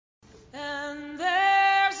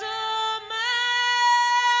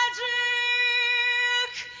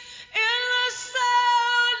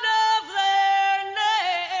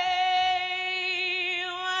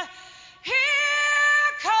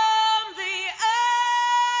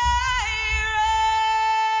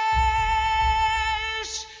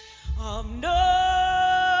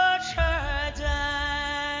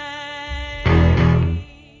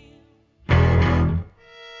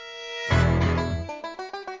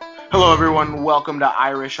Hello, everyone. Welcome to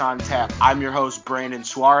Irish on Tap. I'm your host, Brandon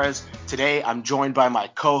Suarez. Today, I'm joined by my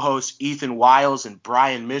co-hosts, Ethan Wiles and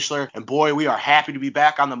Brian Mishler. And boy, we are happy to be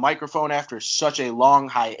back on the microphone after such a long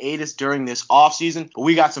hiatus during this offseason. But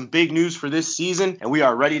we got some big news for this season, and we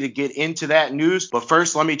are ready to get into that news. But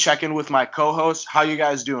first, let me check in with my co-hosts. How you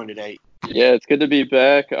guys doing today? Yeah, it's good to be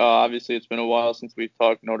back. Obviously, it's been a while since we've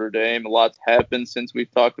talked Notre Dame. A lot's happened since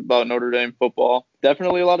we've talked about Notre Dame football.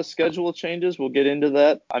 Definitely a lot of schedule changes. We'll get into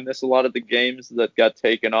that. I miss a lot of the games that got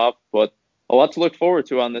taken off, but a lot to look forward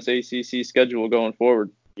to on this ACC schedule going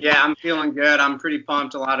forward. Yeah, I'm feeling good. I'm pretty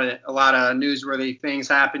pumped. A lot of newsworthy things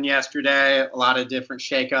happened yesterday. A lot of different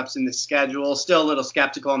shakeups in the schedule. Still a little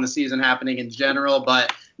skeptical on the season happening in general,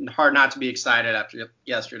 but hard not to be excited after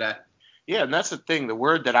yesterday. Yeah, and that's the thing. The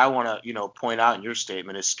word that I want to, point out in your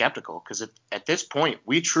statement is skeptical, because at this point,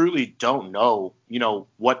 we truly don't know,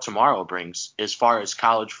 what tomorrow brings as far as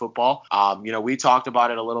college football. We talked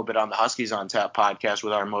about it a little bit on the Huskies on Tap podcast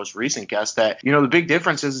with our most recent guest that, the big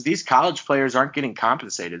difference is these college players aren't getting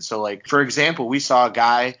compensated. So, like, for example, we saw a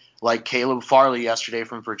guy like Caleb Farley yesterday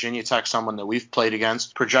from Virginia Tech, someone that we've played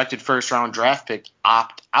against, projected first-round draft pick,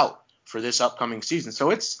 opt out for this upcoming season. So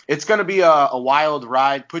it's going to be a wild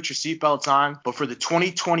ride. Put your seatbelts on. But for the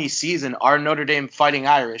 2020 season, our Notre Dame Fighting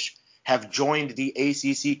Irish have joined the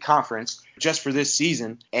ACC conference just for this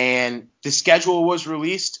season. And the schedule was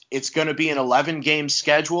released. It's going to be an 11-game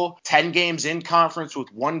schedule, 10 games in conference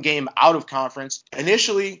with 1 game out of conference.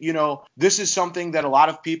 Initially, this is something that a lot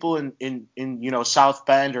of people in South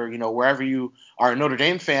Bend or, wherever you are a Notre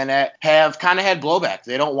Dame fan at have kind of had blowback.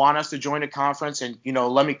 They don't want us to join a conference. And,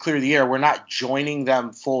 let me clear the air. We're not joining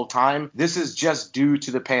them full time. This is just due to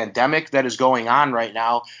the pandemic that is going on right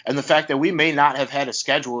now and the fact that we may not have had a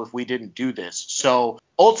schedule if we didn't do this. So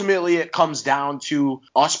ultimately, it comes down to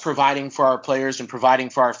us providing for our players and providing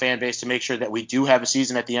for our fan base to make sure that we do have a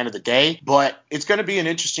season at the end of the day. But it's going to be an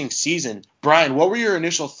interesting season. Brian, what were your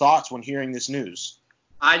initial thoughts when hearing this news?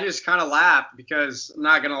 I just kind of laughed because I'm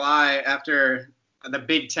not going to lie, after the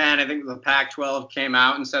Big Ten, I think the Pac-12 came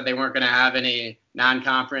out and said they weren't going to have any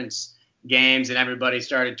non-conference games, and everybody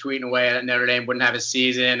started tweeting away that Notre Dame wouldn't have a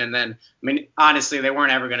season. And then, honestly, they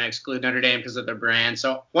weren't ever going to exclude Notre Dame because of their brand.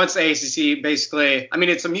 So once the ACC basically,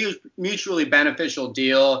 it's a mutually beneficial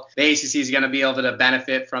deal. The ACC is going to be able to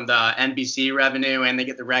benefit from the NBC revenue, and they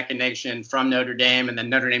get the recognition from Notre Dame, and then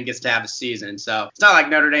Notre Dame gets to have a season. So it's not like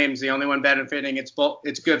Notre Dame's the only one benefiting.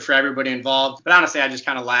 It's good for everybody involved. But honestly, I just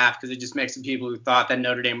kind of laughed because it just makes the people who thought that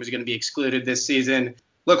Notre Dame was going to be excluded this season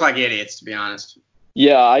look like idiots, to be honest.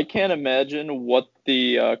 Yeah, I can't imagine what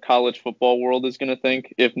the college football world is going to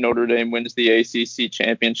think if Notre Dame wins the ACC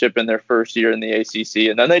championship in their first year in the ACC,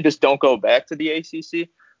 and then they just don't go back to the ACC.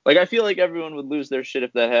 Like, I feel like everyone would lose their shit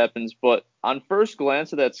if that happens, but on first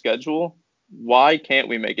glance of that schedule, why can't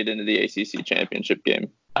we make it into the ACC championship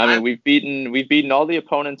game? We've beaten all the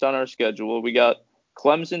opponents on our schedule. We got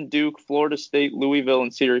Clemson, Duke, Florida State, Louisville,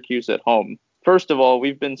 and Syracuse at home. First of all,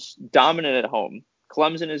 we've been dominant at home.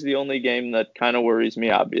 Clemson is the only game that kind of worries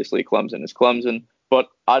me. Obviously, Clemson is Clemson, but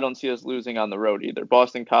I don't see us losing on the road either.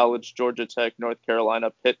 Boston College, Georgia Tech, North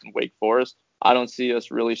Carolina, Pitt, and Wake Forest. I don't see us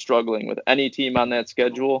really struggling with any team on that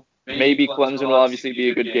schedule. Maybe Clemson will obviously be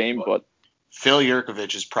a good game, but Phil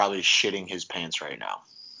Yurkovich is probably shitting his pants right now.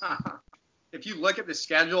 If you look at the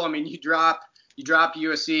schedule, you drop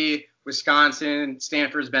USC, Wisconsin,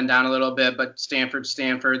 Stanford's been down a little bit, but Stanford,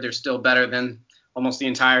 they're still better than almost the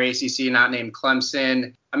entire ACC, not named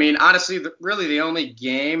Clemson. Honestly, really the only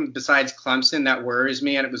game besides Clemson that worries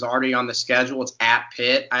me, and it was already on the schedule, it's at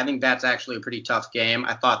Pitt. I think that's actually a pretty tough game.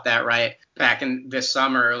 I thought that right back in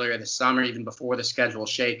earlier this summer, even before the schedule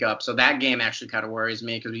shakeup. So that game actually kind of worries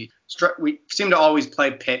me because we seem to always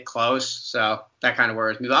play Pitt close. So that kind of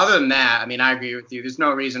worries me. But other than that, I agree with you. There's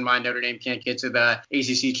no reason why Notre Dame can't get to the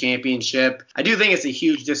ACC championship. I do think it's a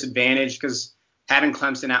huge disadvantage because having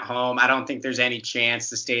Clemson at home, I don't think there's any chance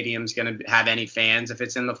the stadium's going to have any fans if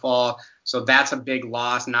it's in the fall. So that's a big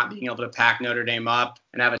loss, not being able to pack Notre Dame up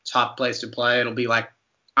and have a tough place to play. It'll be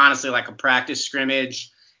honestly like a practice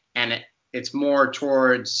scrimmage, and it's more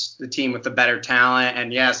towards the team with the better talent.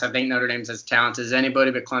 And yes, I think Notre Dame's as talented as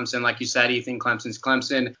anybody, but Clemson, like you said, Ethan, Clemson's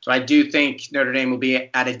Clemson. So I do think Notre Dame will be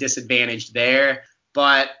at a disadvantage there.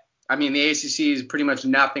 But, the ACC is pretty much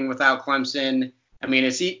nothing without Clemson.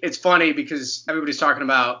 It's funny because everybody's talking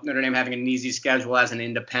about Notre Dame having an easy schedule as an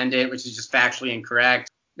independent, which is just factually incorrect.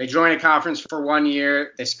 They join a conference for 1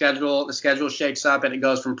 year. The schedule shakes up, and it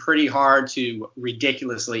goes from pretty hard to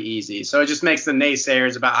ridiculously easy. So it just makes the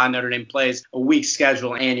naysayers about how Notre Dame plays a weak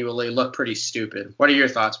schedule annually look pretty stupid. What are your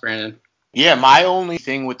thoughts, Brandon? Yeah, my only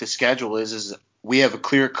thing with the schedule is we have a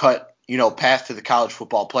clear-cut path to the college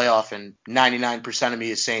football playoff, and 99% of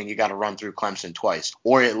me is saying you got to run through Clemson twice,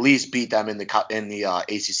 or at least beat them in the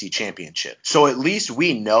ACC championship. So at least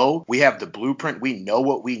we know we have the blueprint. We know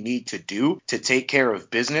what we need to do to take care of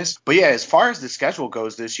business. But yeah, as far as the schedule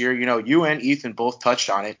goes this year, you and Ethan both touched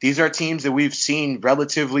on it. These are teams that we've seen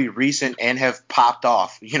relatively recent and have popped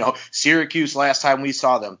off. Syracuse, last time we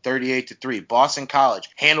saw them, 38-3. Boston College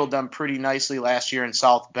handled them pretty nicely last year in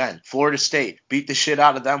South Bend. Florida State beat the shit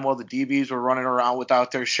out of them while the DBs were running around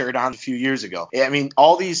without their shirt on a few years ago. I mean,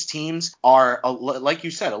 all these teams are, like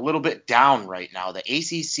you said, a little bit down right now. The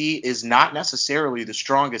ACC is not necessarily the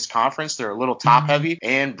strongest conference. They're a little top heavy.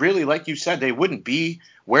 And really, like you said, they wouldn't be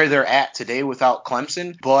where they're at today without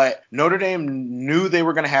Clemson. But Notre Dame knew they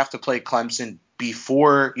were going to have to play Clemson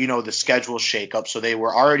before, the schedule shakeup. So they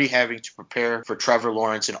were already having to prepare for Trevor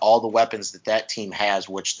Lawrence and all the weapons that team has,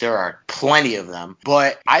 which there are plenty of them.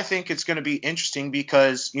 But I think it's going to be interesting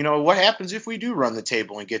because, what happens if we do run the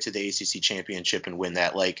table and get to the ACC championship and win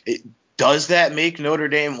that? Does that make Notre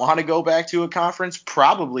Dame want to go back to a conference?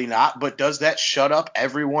 Probably not. But does that shut up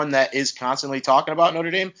everyone that is constantly talking about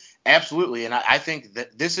Notre Dame? Absolutely. And I think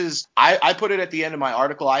that this is – I put it at the end of my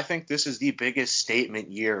article. I think this is the biggest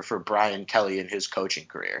statement year for Brian Kelly in his coaching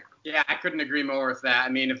career. Yeah, I couldn't agree more with that. I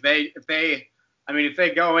mean, if they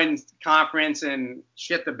go in conference and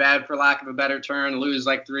shit the bed, for lack of a better term, lose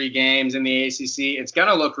like 3 games in the ACC, it's going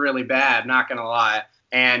to look really bad, not going to lie.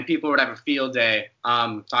 And people would have a field day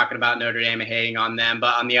talking about Notre Dame and hating on them.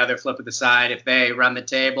 But on the other flip of the side, if they run the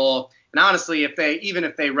table, and honestly, if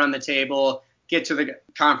they run the table, get to the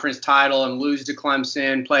conference title and lose to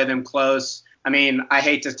Clemson, play them close, I mean, I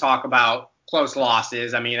hate to talk about close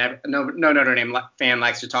losses. I mean, no Notre Dame fan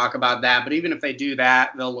likes to talk about that. But even if they do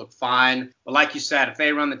that, they'll look fine. But like you said, if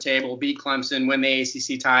they run the table, beat Clemson, win the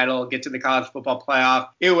ACC title, get to the college football playoff,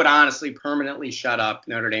 it would honestly permanently shut up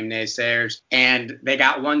Notre Dame naysayers. And they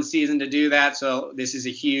got 1 season to do that. So this is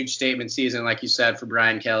a huge statement season, like you said, for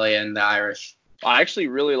Brian Kelly and the Irish. I actually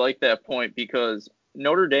really like that point because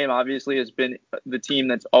Notre Dame obviously has been the team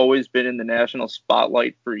that's always been in the national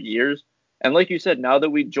spotlight for years. And like you said, now that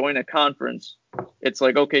we join a conference, it's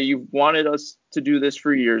like, okay, you've wanted us to do this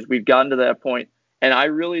for years. We've gotten to that point. And I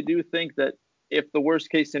really do think that if the worst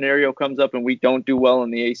case scenario comes up and we don't do well in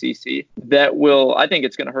the ACC, I think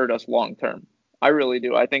it's going to hurt us long term. I really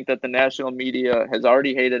do. I think that the national media has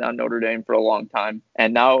already hated on Notre Dame for a long time.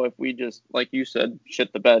 And now if we just, like you said,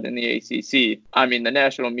 shit the bed in the ACC, I mean, the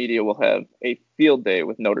national media will have a field day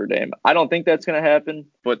with Notre Dame. I don't think that's going to happen.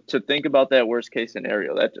 But to think about that worst case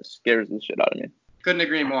scenario, that just scares the shit out of me. Couldn't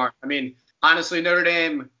agree more. I mean, honestly, Notre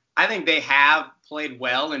Dame, I think they have played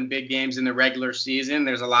well in big games in the regular season.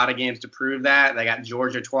 There's a lot of games to prove that. They got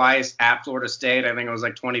Georgia twice, at Florida State. I think it was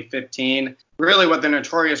like 2015. Really what they're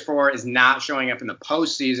notorious for is not showing up in the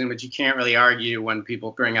postseason, but you can't really argue when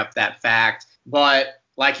people bring up that fact. But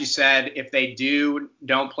like you said, if they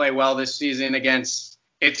don't play well this season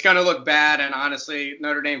it's going to look bad. And honestly,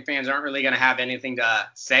 Notre Dame fans aren't really going to have anything to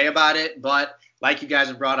say about it. But like you guys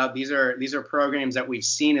have brought up, these are programs that we've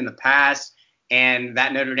seen in the past, and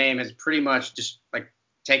that Notre Dame has pretty much just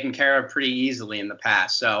taken care of pretty easily in the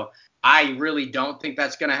past. So I really don't think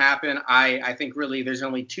that's going to happen. I think really there's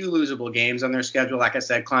only 2 losable games on their schedule. Like I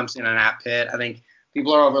said, Clemson and at Pitt. I think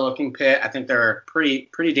people are overlooking Pitt. I think they're pretty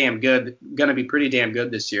damn good, going to be pretty damn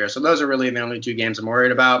good this year. So those are really the only 2 games I'm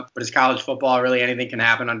worried about. But it's college football. Really anything can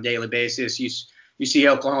happen on a daily basis. You see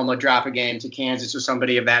Oklahoma drop a game to Kansas or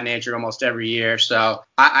somebody of that nature almost every year. So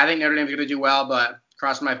I think Notre Dame's going to do well, but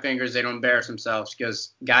cross my fingers they don't embarrass themselves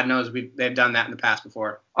because God knows they've done that in the past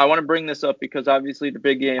before. I want to bring this up because obviously the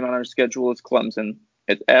big game on our schedule is Clemson.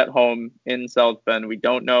 It's at home in South Bend. We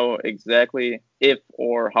don't know exactly if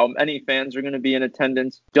or how many fans are going to be in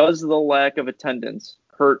attendance. Does the lack of attendance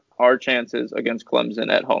hurt our chances against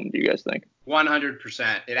Clemson at home, do you guys think?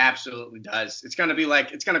 100%. It absolutely does. It's going to be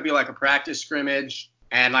like a practice scrimmage.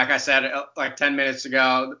 And like I said, like 10 minutes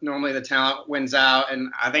ago, normally the talent wins out.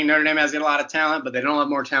 And I think Notre Dame has got a lot of talent, but they don't have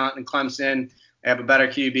more talent than Clemson. They have a better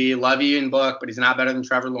QB. Love Ian Book, but he's not better than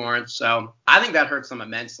Trevor Lawrence. So I think that hurts them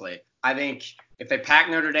immensely. I think if they pack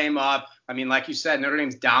Notre Dame up, I mean, like you said, Notre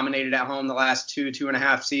Dame's dominated at home the last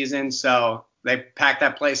 2.5 seasons. So they packed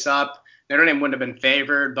that place up. Notre Dame wouldn't have been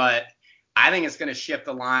favored, but I think it's going to shift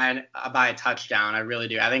the line by a touchdown. I really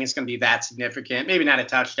do. I think it's going to be that significant. Maybe not a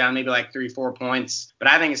touchdown, maybe like 3-4 points. But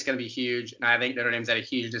I think it's going to be huge. And I think Notre Dame's at a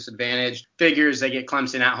huge disadvantage. Figures they get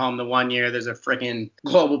Clemson at home the one year. There's a freaking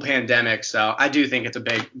global pandemic. So I do think it's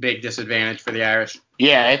a big disadvantage for the Irish.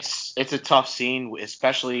 Yeah, it's a tough scene,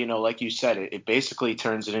 especially, like you said, it basically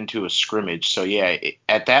turns it into a scrimmage. So yeah,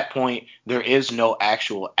 at that point, there is no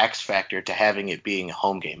actual X factor to having it being a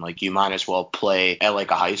home game. Like you might as well play at like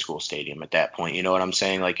a high school stadium at that point. You know what I'm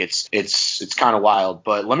saying? Like it's kind of wild.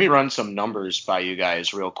 But let me run some numbers by you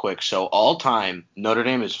guys real quick. So all time, Notre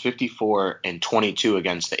Dame is 54-22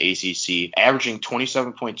 against the ACC, averaging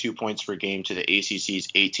 27.2 points per game to the ACC's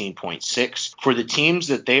 18.6. For the teams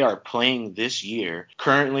that they are playing this year,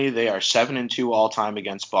 currently they are 7-2 all time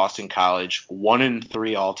against Boston College,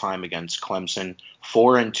 1-3 all time against Clemson,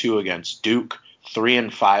 4-2 against Duke,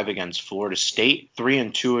 3-5 against Florida State,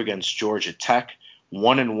 3-2 against Georgia Tech,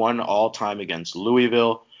 1-1 all time against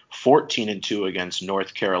Louisville, 14-2 against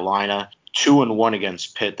North Carolina, 2-1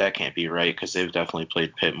 against Pitt. That can't be right because they've definitely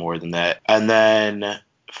played Pitt more than that. And then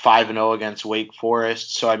 5-0 against Wake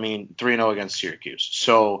Forest. So, 3-0 against Syracuse.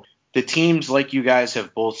 So the teams, like you guys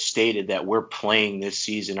have both stated, that we're playing this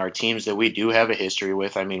season are teams that we do have a history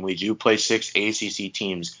with. We do play 6 ACC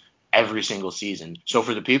teams every single season. So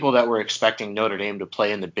for the people that were expecting Notre Dame to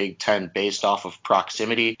play in the Big Ten based off of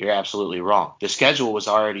proximity, you're absolutely wrong. The schedule was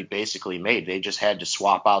already basically made. They just had to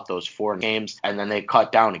swap out those 4 games, and then they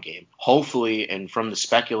cut down a game. Hopefully, and from the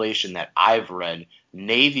speculation that I've read,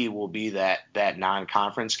 Navy will be that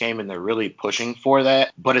non-conference game, and they're really pushing for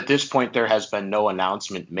that. But at this point, there has been no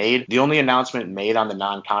announcement made. The only announcement made on the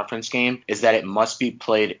non-conference game is that it must be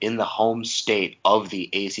played in the home state of the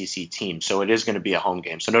ACC team. So it is going to be a home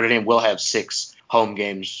game. So Notre Dame will have 6 home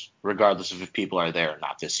games regardless of if people are there or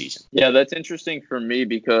not this season. Yeah, that's interesting for me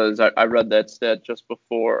because I read that stat just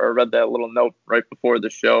before, or read that little note right before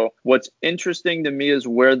the show. What's interesting to me is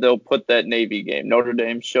where they'll put that Navy game. Notre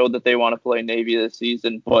Dame showed that they want to play Navy this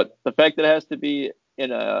season, but the fact that it has to be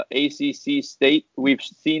in a ACC state, we've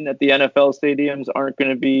seen that the NFL stadiums aren't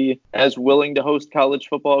going to be as willing to host college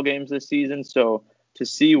football games this season. So to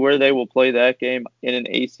see where they will play that game in an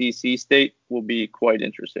ACC state will be quite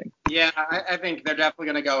interesting. Yeah, I think they're definitely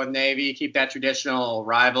going to go with Navy, keep that traditional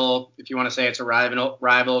rival. If you want to say it's a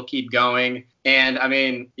rival, keep going. And,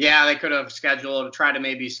 they could have tried to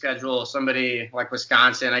maybe schedule somebody like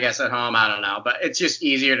Wisconsin, I guess, at home. I don't know. But it's just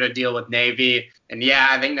easier to deal with Navy. And, yeah,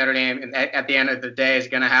 I think Notre Dame, at the end of the day, is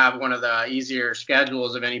going to have one of the easier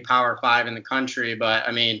schedules of any Power 5 in the country. But,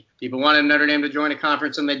 people wanted Notre Dame to join a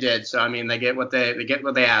conference, and they did. So, they get what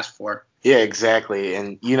they asked for. Yeah, exactly.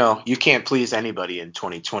 And, you can't please anybody in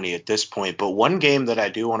 2020 at this point. But one game that I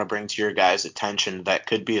do want to bring to your guys' attention that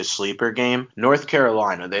could be a sleeper game, North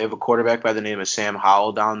Carolina. They have a quarterback by the name of Sam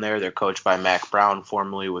Howell down there. They're coached by Mack Brown,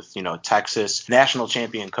 formerly with, Texas, national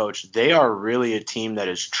champion coach. They are really a team that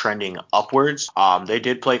is trending upwards. They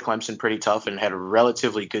did play Clemson pretty tough and had a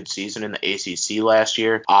relatively good season in the ACC last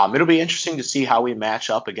year. It'll be interesting to see how we match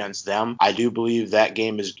up against them. I do believe that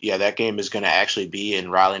game is going to actually be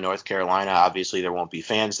in Raleigh, North Carolina. Obviously, there won't be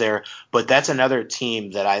fans there, but that's another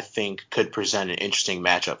team that I think could present an interesting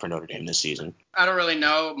matchup for Notre Dame this season. I don't really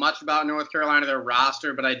know much about North Carolina, their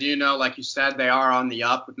roster, but I do know, like you said, they are on the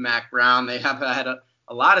up with Mack Brown. They have had a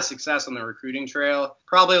lot of success on the recruiting trail.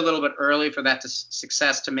 Probably a little bit early for that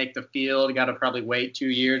success to make the field. You got to probably wait 2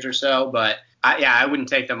 years or so, but I wouldn't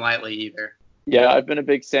take them lightly either. Yeah, I've been a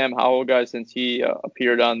big Sam Howell guy since he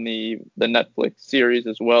appeared on the Netflix series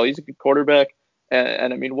as well. He's a good quarterback.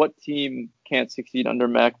 And what team can't succeed under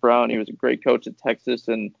Mack Brown? He was a great coach at Texas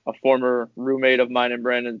and a former roommate of mine and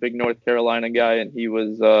Brandon's, big North Carolina guy, and he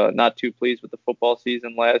was not too pleased with the football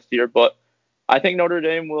season last year. But I think Notre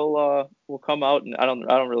Dame will come out, and I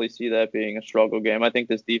don't really see that being a struggle game. I think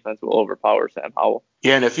this defense will overpower Sam Howell.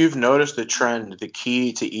 Yeah, and if you've noticed the trend, the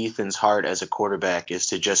key to Ethan's heart as a quarterback is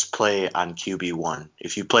to just play on QB1.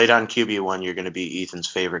 If you played on QB1, you're going to be Ethan's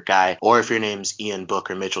favorite guy. Or if your name's Ian Book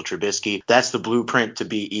or Mitchell Trubisky, that's the blueprint to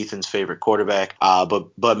be Ethan's favorite quarterback.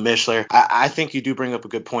 But Mishler, I think you do bring up a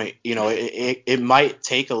good point. It might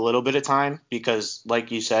take a little bit of time because, like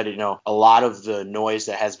you said, a lot of the noise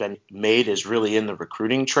that has been made is really in the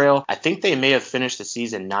recruiting trail. I think they may have finished the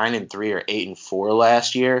season 9-3 or 8-4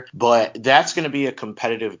 last year, but that's going to be a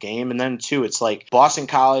competitive game. And then too, it's like Boston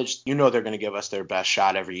College, they're going to give us their best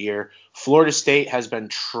shot every year. Florida State has been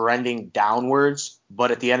trending downwards,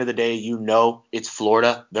 but at the end of the day, it's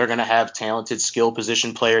Florida. They're going to have talented skill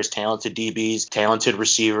position players, talented DBs, talented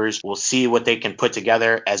receivers. We'll see what they can put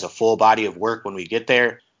together as a full body of work when we get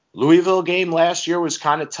there. Louisville game last year was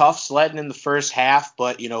kind of tough sledding in the first half,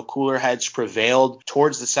 but, cooler heads prevailed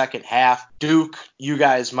towards the second half. Duke, you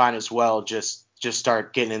guys might as well just just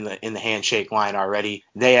start getting in the handshake line already.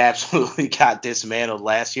 They absolutely got dismantled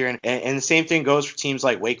last year, and the same thing goes for teams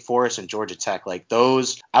like Wake Forest and Georgia Tech. Like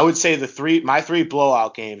those, I would say my three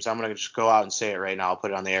blowout games. I'm gonna just go out and say it right now. I'll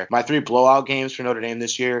put it on the air. My three blowout games for Notre Dame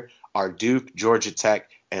this year are Duke, Georgia Tech,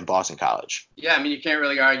 and Boston College. Yeah, I mean, you can't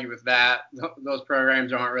really argue with that. Those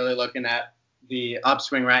programs aren't really looking at the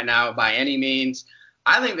upswing right now by any means.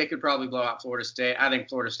 I think they could probably blow out Florida State. I think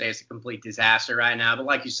Florida State is a complete disaster right now. But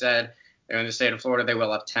like you said, they're in the state of Florida. They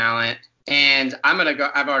will have talent. And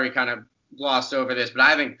I've already kind of glossed over this, but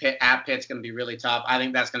I think Pitt's going to be really tough. I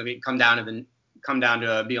think that's going to come down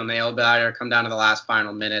to a Beal nail biter, come down to the last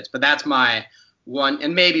final minutes. But that's my one,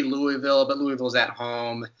 and maybe Louisville, but Louisville's at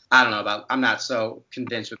home. I don't know I'm not so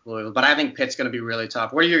convinced with Louisville, but I think Pitt's going to be really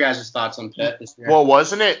tough. What are your guys' thoughts on Pitt this year? Well,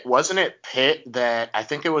 wasn't it Pitt that I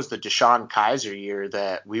think it was the Deshaun Kaiser year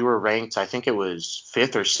that we were ranked, I think it was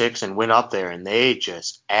 5th or 6th, and went up there and they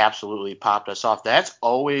just absolutely popped us off. That's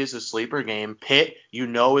always a sleeper game. Pitt,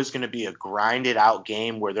 is going to be a grinded out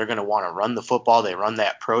game where they're going to want to run the football. They run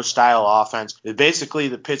that pro style offense. They're basically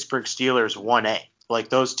the Pittsburgh Steelers 1A. Like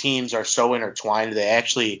those teams are so intertwined. They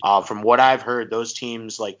actually, from what I've heard, those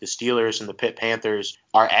teams like the Steelers and the Pitt Panthers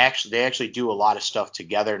they actually do a lot of stuff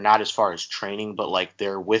together, not as far as training, but like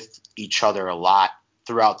they're with each other a lot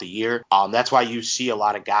throughout the year. That's why you see a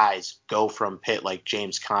lot of guys go from Pitt like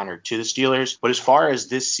James Conner to the Steelers. But as far as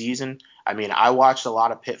this season, I mean, I watched a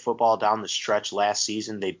lot of Pitt football down the stretch last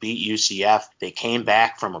season. They beat UCF. They came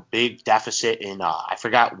back from a big deficit in I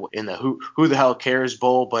forgot in the Who the Hell Cares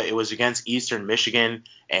Bowl, but it was against Eastern Michigan,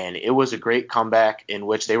 and it was a great comeback in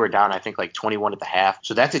which they were down, I think, like 21 at the half.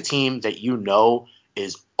 So that's a team that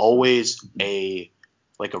is always a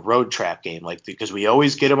road trap game, like because we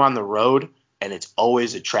always get them on the road, and it's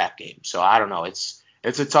always a trap game. So I don't know. It's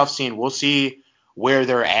a tough scene. We'll see where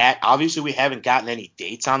they're at. Obviously, we haven't gotten any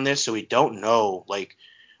dates on this, so we don't know. Like,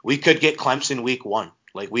 we could get Clemson week 1.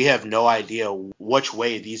 Like, we have no idea which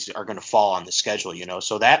way these are going to fall on the schedule,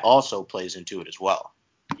 So that also plays into it as well.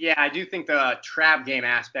 Yeah, I do think the trap game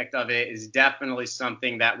aspect of it is definitely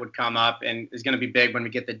something that would come up and is going to be big when we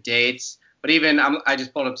get the dates. But even I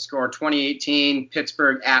just pulled up the score. 2018,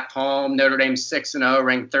 Pittsburgh at home. Notre Dame 6-0,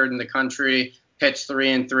 ranked 3rd in the country. Pitt's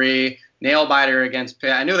 3-3. Nail biter against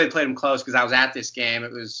Pitt. I knew they played them close because I was at this game.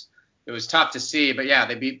 It was tough to see, but yeah,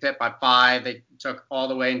 they beat Pitt by 5. They took all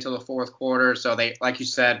the way until the 4th quarter. So they, like you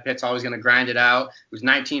said, Pitt's always going to grind it out. It was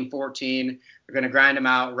 19-14. They're going to grind him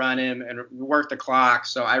out, run him, and work the clock.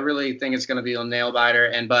 So I really think it's going to be a nail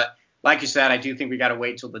biter. But like you said, I do think we got to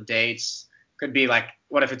wait till the dates. Could be like,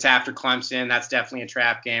 what if it's after Clemson? That's definitely a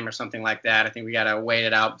trap game or something like that. I think we got to wait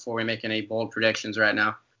it out before we make any bold predictions right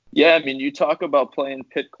now. Yeah, I mean, you talk about playing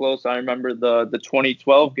Pitt close. I remember the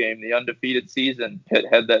 2012 game, the undefeated season. Pitt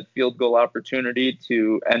had that field goal opportunity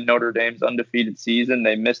to end Notre Dame's undefeated season.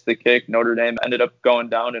 They missed the kick. Notre Dame ended up going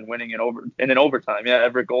down and winning in overtime. Yeah,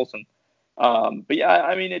 Everett Golson. But yeah,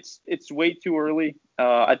 I mean, it's way too early.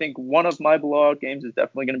 I think one of my blowout games is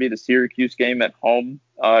definitely going to be the Syracuse game at home.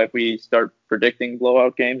 If we start predicting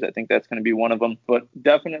blowout games, I think that's going to be one of them. But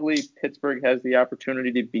definitely Pittsburgh has the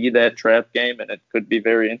opportunity to be that trap game, and it could be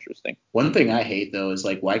very interesting. One thing I hate, though, is,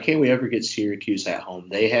 like, why can't we ever get Syracuse at home?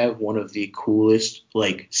 They have one of the coolest,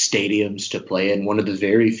 like, stadiums to play in, one of the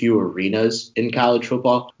very few arenas in college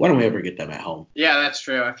football. Why don't we ever get them at home? Yeah, that's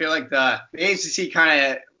true. I feel like the ACC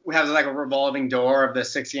kind of has like a revolving door of the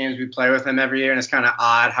 6 games we play with them every year, and it's kind of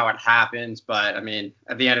odd how it happens. But, I mean,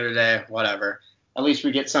 at the end of the day, whatever. At least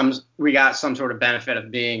we got some sort of benefit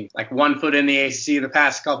of being like 1 foot in the ACC the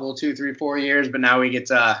past couple, 2, 3, 4 years, but now we get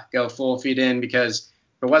to go full feet in because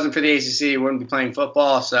if it wasn't for the ACC, we wouldn't be playing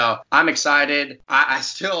football. So I'm excited.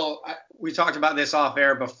 We talked about this off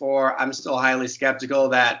air before. I'm still highly skeptical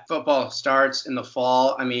that football starts in the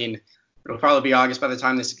fall. I mean, it'll probably be August by the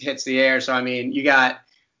time this hits the air. So, I mean, you got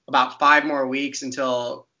about 5 more weeks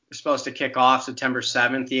until we're supposed to kick off September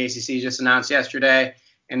 7th. The ACC just announced yesterday.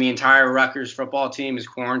 And the entire Rutgers football team is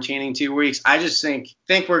quarantining 2 weeks. I just think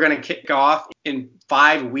we're going to kick off in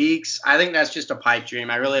 5 weeks. I think that's just a pipe dream.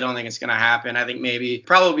 I really don't think it's going to happen. I think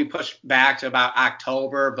probably pushed back to about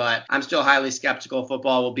October, but I'm still highly skeptical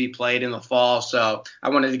football will be played in the fall. So I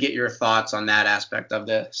wanted to get your thoughts on that aspect of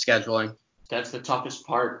the scheduling. That's the toughest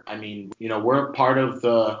part. I mean, we're a part of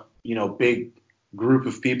the, big group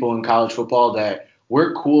of people in college football that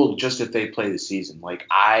we're cool just if they play the season. Like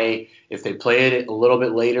if they play it a little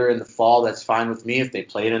bit later in the fall, that's fine with me. If they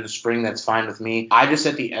play it in the spring, that's fine with me. I just,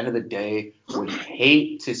 at the end of the day, would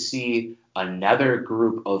hate to see another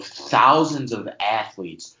group of thousands of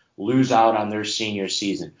athletes lose out on their senior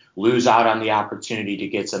season, lose out on the opportunity to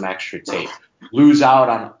get some extra tape, lose out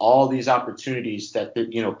on all these opportunities that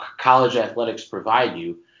college athletics provide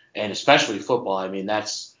you, and especially football. I mean,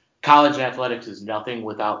 college athletics is nothing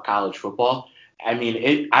without college football. I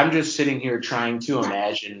mean, I'm just sitting here trying to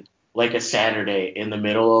imagine like a Saturday in the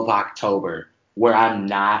middle of October where I'm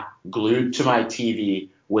not glued to my TV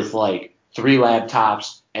with like 3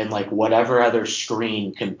 laptops and like whatever other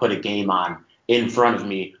screen can put a game on in front of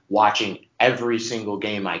me, watching every single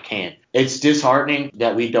game I can. It's disheartening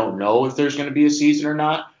that we don't know if there's going to be a season or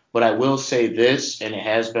not, but I will say this, and it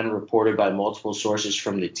has been reported by multiple sources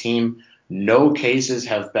from the team, no cases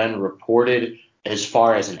have been reported as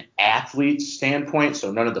far as an athlete standpoint,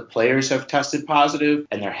 so none of the players have tested positive,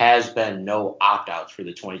 and there has been no opt-outs for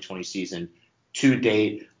the 2020 season to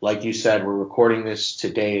date. Like you said, we're recording this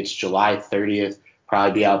today. It's July 30th,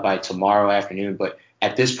 probably be out by tomorrow afternoon, but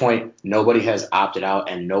at this point, nobody has opted out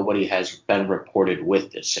and nobody has been reported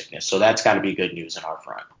with this sickness. So that's got to be good news on our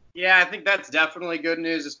front. Yeah, I think that's definitely good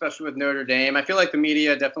news, especially with Notre Dame. I feel like the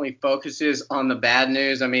media definitely focuses on the bad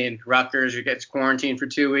news. I mean, Rutgers gets quarantined for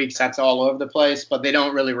 2 weeks. That's all over the place, but they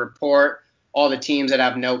don't really report all the teams that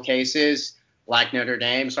have no cases like Notre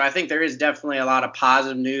Dame. So I think there is definitely a lot of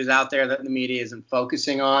positive news out there that the media isn't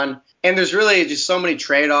focusing on. And there's really just so many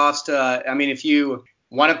trade-offs if you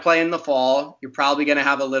want to play in the fall, you're probably going to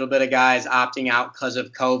have a little bit of guys opting out because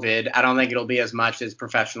of COVID. I don't think it'll be as much as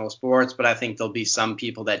professional sports, but I think there'll be some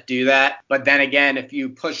people that do that. But then again, if you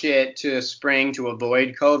push it to spring to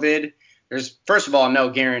avoid COVID, there's, first of all, no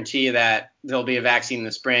guarantee that there'll be a vaccine in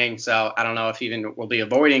the spring. So I don't know if even we'll be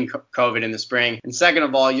avoiding COVID in the spring. And second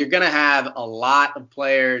of all, you're going to have a lot of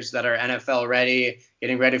players that are NFL ready,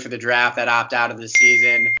 getting ready for the draft, that opt out of the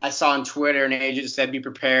season. I saw on Twitter an agent said be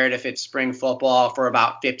prepared if it's spring football for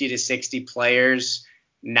about 50 to 60 players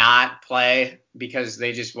not play because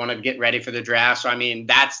they just want to get ready for the draft. So, I mean,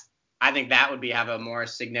 I think that would have a more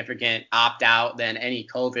significant opt-out than any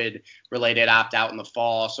COVID-related opt-out in the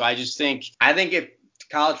fall. So I think if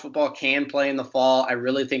college football can play in the fall, I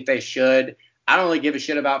really think they should. I don't really give a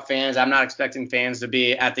shit about fans. I'm not expecting fans to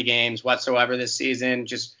be at the games whatsoever this season.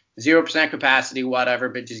 Just 0% capacity, whatever,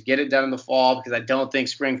 but just get it done in the fall because I don't think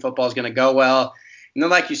spring football is going to go well. And then,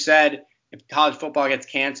 like you said, if college football gets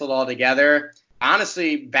canceled altogether,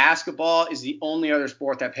 honestly, basketball is the only other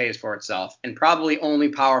sport that pays for itself, and probably only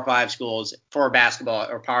Power 5 schools for basketball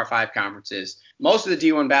or Power 5 conferences. Most of the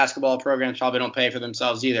D1 basketball programs probably don't pay for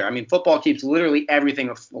themselves either. I mean, football keeps literally everything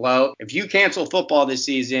afloat. If you cancel football this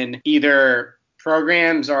season, either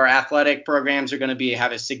programs or athletic programs are going to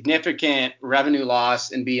have a significant revenue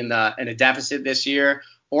loss and be in a deficit this year,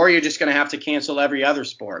 or you're just going to have to cancel every other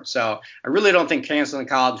sport. So I really don't think canceling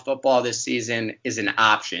college football this season is an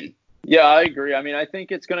option. Yeah, I agree. I mean, I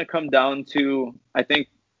think it's going to come down to, I think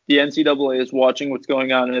the NCAA is watching what's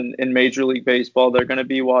going on in Major League Baseball. They're going to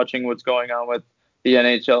be watching what's going on with the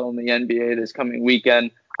NHL and the NBA this coming weekend.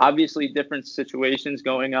 Obviously, different situations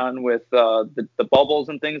going on with the bubbles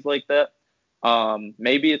and things like that.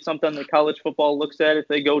 Maybe it's something that college football looks at if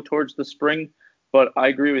they go towards the spring. But I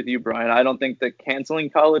agree with you, Brian. I don't think that canceling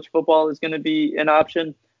college football is going to be an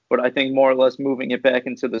option. But I think more or less moving it back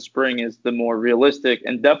into the spring is the more realistic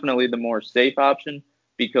and definitely the more safe option,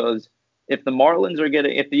 because if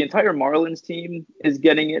the entire Marlins team is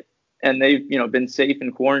getting it and they've been safe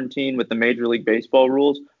in quarantine with the Major League Baseball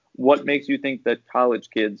rules, what makes you think that college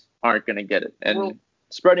kids aren't going to get it? And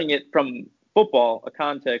spreading it from football, a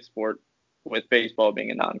contact sport, with baseball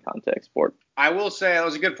being a non-contact sport. I will say that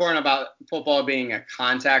was a good point about football being a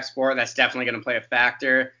contact sport. That's definitely going to play a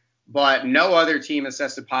factor. But no other team has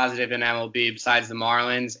tested positive in MLB besides the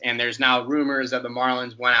Marlins, and there's now rumors that the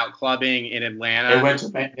Marlins went out clubbing in Atlanta.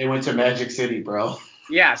 They went to Magic City, bro.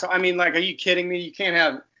 Yeah, so I mean, like, are you kidding me? You can't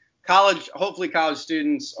have college. Hopefully, college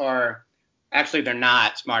students are actually they're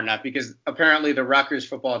not smart enough because apparently the Rutgers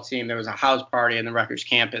football team, there was a house party in the Rutgers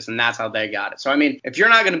campus, and that's how they got it. So I mean, if you're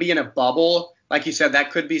not going to be in a bubble, like you said,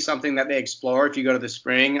 that could be something that they explore if you go to the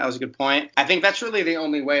spring. That was a good point. I think that's really the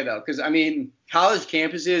only way, though, because, I mean, college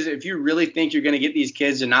campuses, if you really think you're going to get these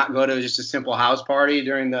kids to not go to just a simple house party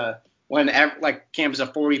when campus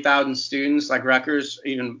of 40,000 students, like Rutgers,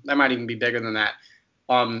 that might even be bigger than that.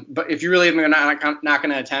 But if you really are not going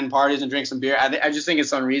to attend parties and drink some beer, I just think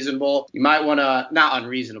it's unreasonable. You might want to – not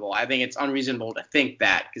unreasonable. I think it's unreasonable to think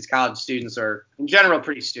that because college students are, in general,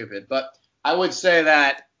 pretty stupid. But I would say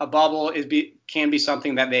that a bubble can be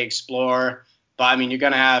something that they explore. But, I mean, you're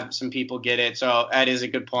going to have some people get it. So that is a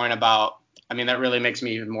good point about – I mean, that really makes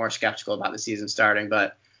me even more skeptical about the season starting.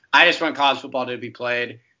 But I just want college football to be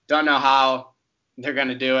played. Don't know how they're going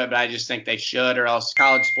to do it, but I just think they should, or else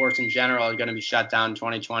college sports in general are going to be shut down in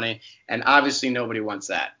 2020. And obviously nobody wants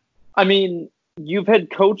that. I mean, you've had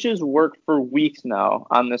coaches work for weeks now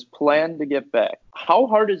on this plan to get back. How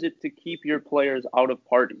hard is it to keep your players out of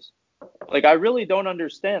parties? Like, I really don't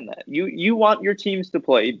understand that. You want your teams to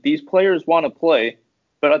play. These players want to play.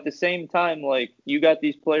 But at the same time, like, you got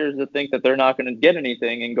these players that think that they're not going to get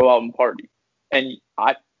anything and go out and party. And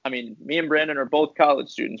I mean, me and Brandon are both college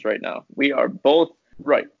students right now. We are both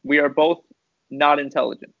right. We are both not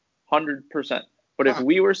intelligent, 100%. But if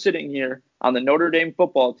we were sitting here on the Notre Dame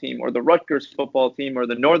football team or the Rutgers football team or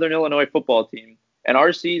the Northern Illinois football team, and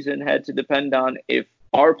our season had to depend on if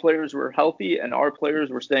our players were healthy and our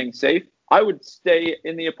players were staying safe, I would stay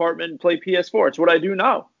in the apartment and play PS4. It's what I do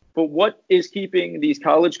now. But what is keeping these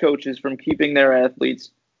college coaches from keeping their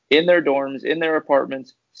athletes in their dorms, in their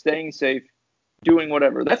apartments, staying safe, doing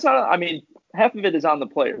whatever? That's not, I mean, half of it is on the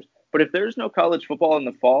players. But if there's no college football in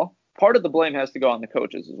the fall, part of the blame has to go on the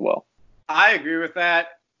coaches as well. I agree with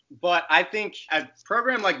that. But I think a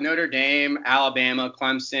program like Notre Dame, Alabama,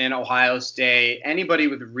 Clemson, Ohio State, anybody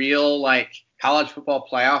with real like college football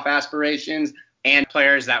playoff aspirations and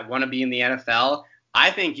players that want to be in the NFL,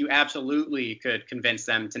 I think you absolutely could convince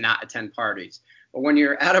them to not attend parties. But when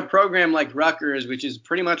you're at a program like Rutgers, which is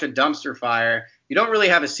pretty much a dumpster fire, you don't really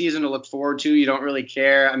have a season to look forward to. You don't really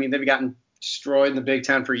care. I mean, they've gotten destroyed in the Big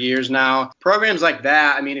Ten for years now. Programs like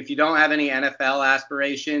that, I mean, if you don't have any NFL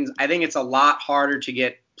aspirations, I think it's a lot harder to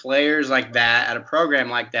get players like that at a program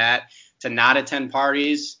like that to not attend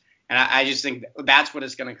parties. And I just think that's what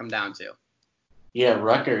it's going to come down to. Yeah,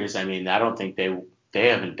 Rutgers, I mean, I don't think they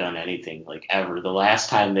haven't done anything like ever. The last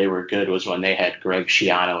time they were good was when they had Greg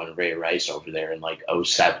Schiano and Ray Rice over there in like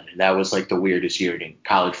 2007. And that was like the weirdest year in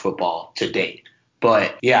college football to date.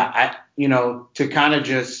 But yeah, to kind of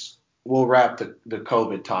just, we'll wrap the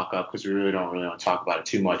COVID talk up because we really don't want to talk about it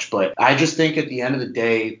too much. But I just think at the end of the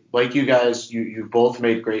day, like you guys, you've both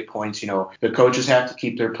made great points. The coaches have to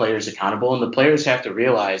keep their players accountable, and the players have to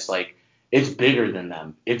realize like it's bigger than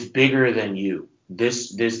them. It's bigger than you.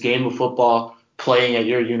 This game of football, playing at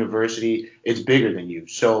your university, it's bigger than you.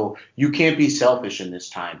 So you can't be selfish in this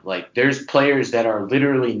time. Like, there's players that are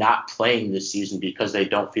literally not playing this season because they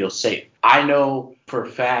don't feel safe. I know for a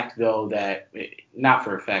fact, though, that not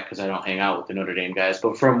for a fact because I don't hang out with the Notre Dame guys,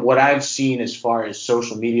 but from what I've seen as far as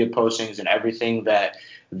social media postings and everything that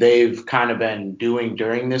they've kind of been doing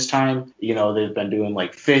during this time, they've been doing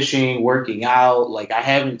like fishing, working out. Like, I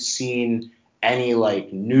haven't seen any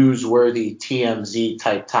like newsworthy TMZ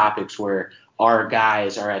type topics where our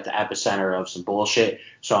guys are at the epicenter of some bullshit.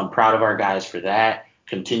 So I'm proud of our guys for that.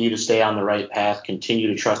 Continue to stay on the right path, continue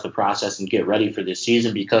to trust the process and get ready for this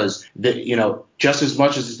season because, just as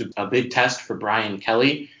much as it's a big test for Brian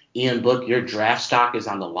Kelly, Ian Book, your draft stock is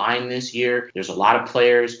on the line this year. There's a lot of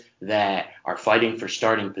players that are fighting for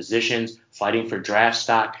starting positions, fighting for draft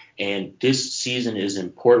stock, and this season is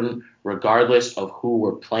important regardless of who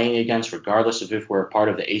we're playing against, regardless of if we're a part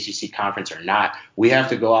of the ACC conference or not. We have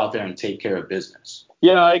to go out there and take care of business.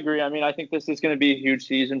 Yeah, I agree. I mean, I think this is going to be a huge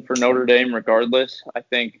season for Notre Dame regardless. I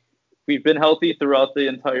think we've been healthy throughout the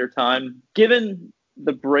entire time. Given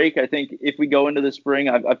the break, I think if we go into the spring,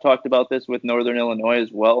 I've talked about this with Northern Illinois as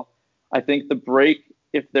well. I think the break,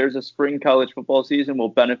 if there's a spring college football season, will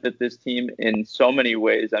benefit this team in so many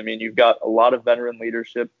ways. I mean, you've got a lot of veteran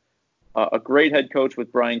leadership, a great head coach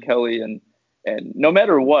with Brian Kelly, and no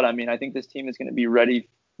matter what, I mean, I think this team is going to be ready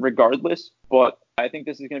regardless, but I think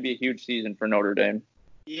this is going to be a huge season for Notre Dame.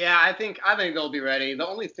 Yeah, I think they'll be ready. The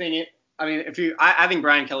only thing, I think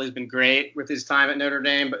Brian Kelly's been great with his time at Notre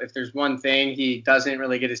Dame, but if there's one thing, he doesn't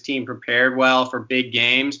really get his team prepared well for big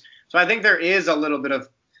games. So I think there is a little bit of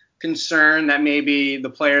concern that maybe the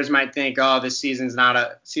players might think, oh, this season's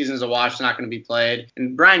a wash, it's not going to be played.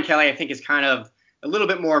 And Brian Kelly, I think, is kind of a little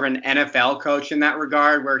bit more of an NFL coach in that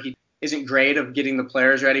regard, where he isn't great of getting the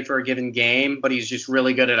players ready for a given game, but he's just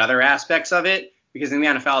really good at other aspects of it. Because in the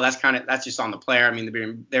NFL, that's just on the player. I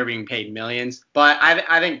mean, they're being paid millions. But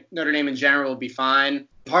I think Notre Dame in general will be fine,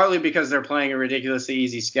 partly because they're playing a ridiculously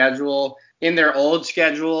easy schedule. In their old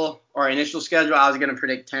schedule or initial schedule, I was going to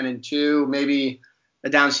predict 10-2, maybe a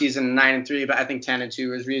down season 9-3, but I think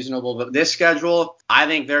 10-2 is reasonable. But this schedule, I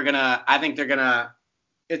think they're gonna.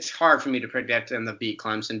 It's hard for me to predict them to beat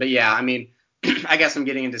Clemson. But yeah, I mean, I guess I'm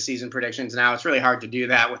getting into season predictions now. It's really hard to do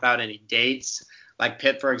that without any dates. Like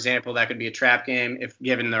Pitt, for example, that could be a trap game if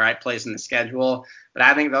given the right place in the schedule. But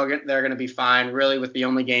I think they're going to be fine, really, with the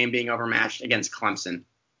only game being overmatched against Clemson.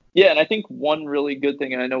 Yeah, and I think one really good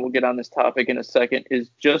thing, and I know we'll get on this topic in a second,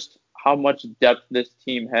 is just how much depth this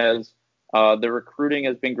team has The recruiting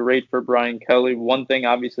has been great for Brian Kelly. One thing,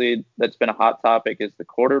 obviously, that's been a hot topic is the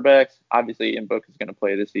quarterbacks. Obviously, Ian Book is going to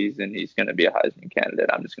play this season. He's going to be a Heisman candidate.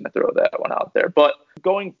 I'm just going to throw that one out there. But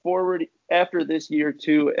going forward after this year,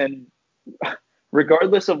 too, and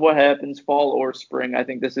regardless of what happens, fall or spring, I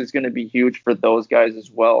think this is going to be huge for those guys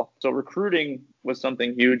as well. So recruiting was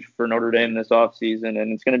something huge for Notre Dame this offseason,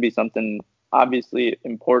 and it's going to be something obviously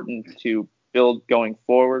important to build going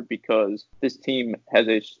forward because this team has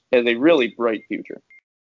a really bright future.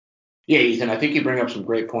 Yeah, Ethan, I think you bring up some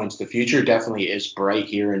great points. The future definitely is bright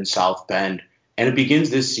here in South Bend, and it begins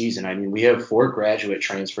this season. I mean, we have 4 graduate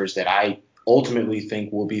transfers that I ultimately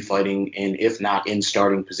think will be fighting in, if not in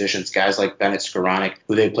starting positions. Guys like Bennett Skoranek,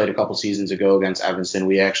 who they played a couple seasons ago against Evanston.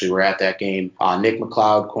 We actually were at that game. Nick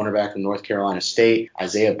McLeod, cornerback from North Carolina State.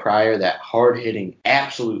 Isaiah Pryor, that hard-hitting,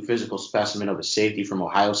 absolute physical specimen of a safety from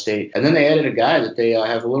Ohio State. And then they added a guy that they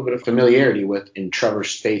have a little bit of familiarity with in Trevor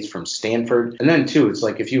Spates from Stanford. And then, too, it's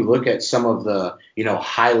like if you look at some of the,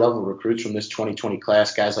 high-level recruits from this 2020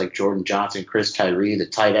 class, guys like Jordan Johnson, Chris Tyree, the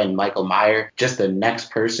tight end Michael Meyer, just the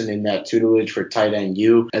next person in that tutelage for tight end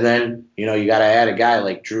U. And then, you got to add a guy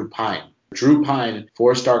like Drew Pine. Drew Pine,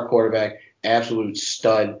 4-star quarterback, absolute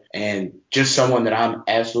stud, and just someone that I'm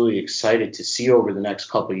absolutely excited to see over the next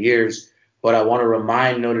couple of years. But I want to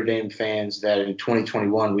remind Notre Dame fans that in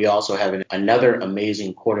 2021, we also have another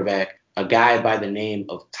amazing quarterback, a guy by the name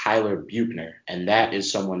of Tyler Buchner. And that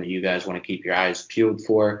is someone that you guys want to keep your eyes peeled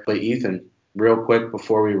for. But Ethan, real quick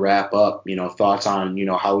before we wrap up, thoughts on,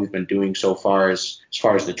 how we've been doing so far as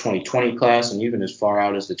far as the 2020 class and even as far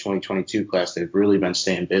out as the 2022 class. They've really been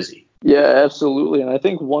staying busy. Yeah, absolutely. And I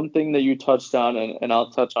think one thing that you touched on, and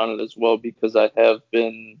I'll touch on it as well because I have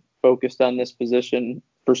been focused on this position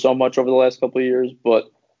for so much over the last couple of years,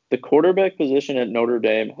 but the quarterback position at Notre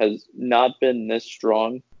Dame has not been this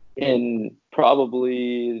strong in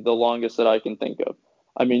probably the longest that I can think of.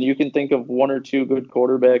 I mean, you can think of 1 or 2 good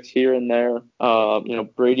quarterbacks here and there,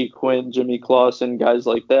 Brady Quinn, Jimmy Clausen, guys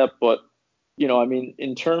like that. But,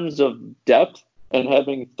 in terms of depth and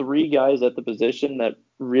having 3 guys at the position that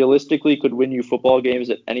realistically could win you football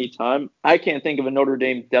games at any time, I can't think of a Notre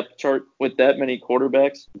Dame depth chart with that many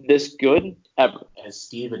quarterbacks this good ever. As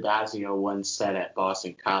Steve Adazio once said at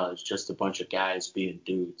Boston College, just a bunch of guys being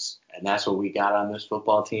dudes. And that's what we got on this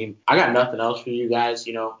football team. I got nothing else for you guys.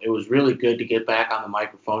 It was really good to get back on the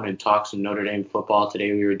microphone and talk some Notre Dame football.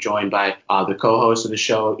 Today we were joined by the co-hosts of the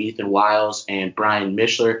show, Ethan Wiles and Brian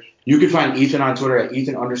Mishler. You can find Ethan on Twitter at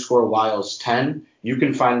Ethan_Wiles10. You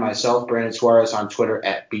can find myself, Brandon Suarez, on Twitter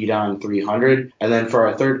at BDon300. And then for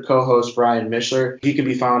our third co-host, Brian Mishler, he can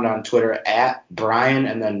be found on Twitter at Brian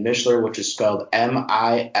and then Mishler, which is spelled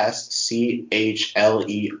Mischler.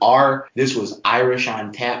 This was Irish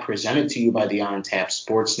on Tap, presented to you by the On Tap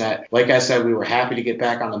Sportsnet. Like I said, we were happy to get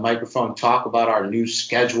back on the microphone, talk about our new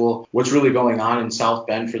schedule, what's really going on in South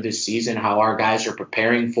Bend for this season, how our guys are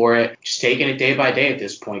preparing for it, just taking it day by day at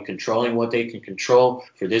this point, controlling what they can control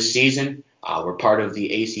for this season. We're part of the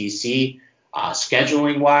ACC.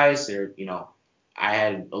 Scheduling-wise, I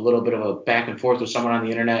had a little bit of a back and forth with someone on the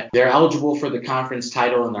internet. They're eligible for the conference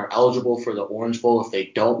title and they're eligible for the Orange Bowl if they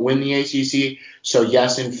don't win the ACC. So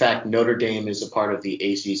yes, in fact, Notre Dame is a part of the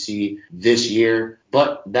ACC this year.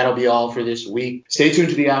 But that'll be all for this week. Stay tuned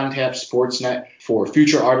to the On Tap Sportsnet for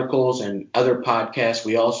future articles and other podcasts.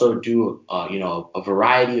 We also do, a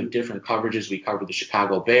variety of different coverages. We cover the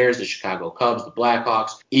Chicago Bears, the Chicago Cubs, the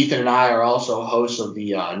Blackhawks. Ethan and I are also hosts of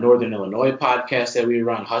the Northern Illinois podcast that we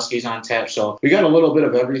run, Huskies on Tap. So we got a little bit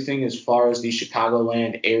of everything as far as the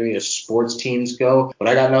Chicagoland area sports teams go. But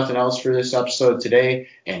I got nothing else for this episode today.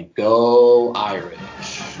 And go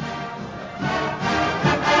Irish.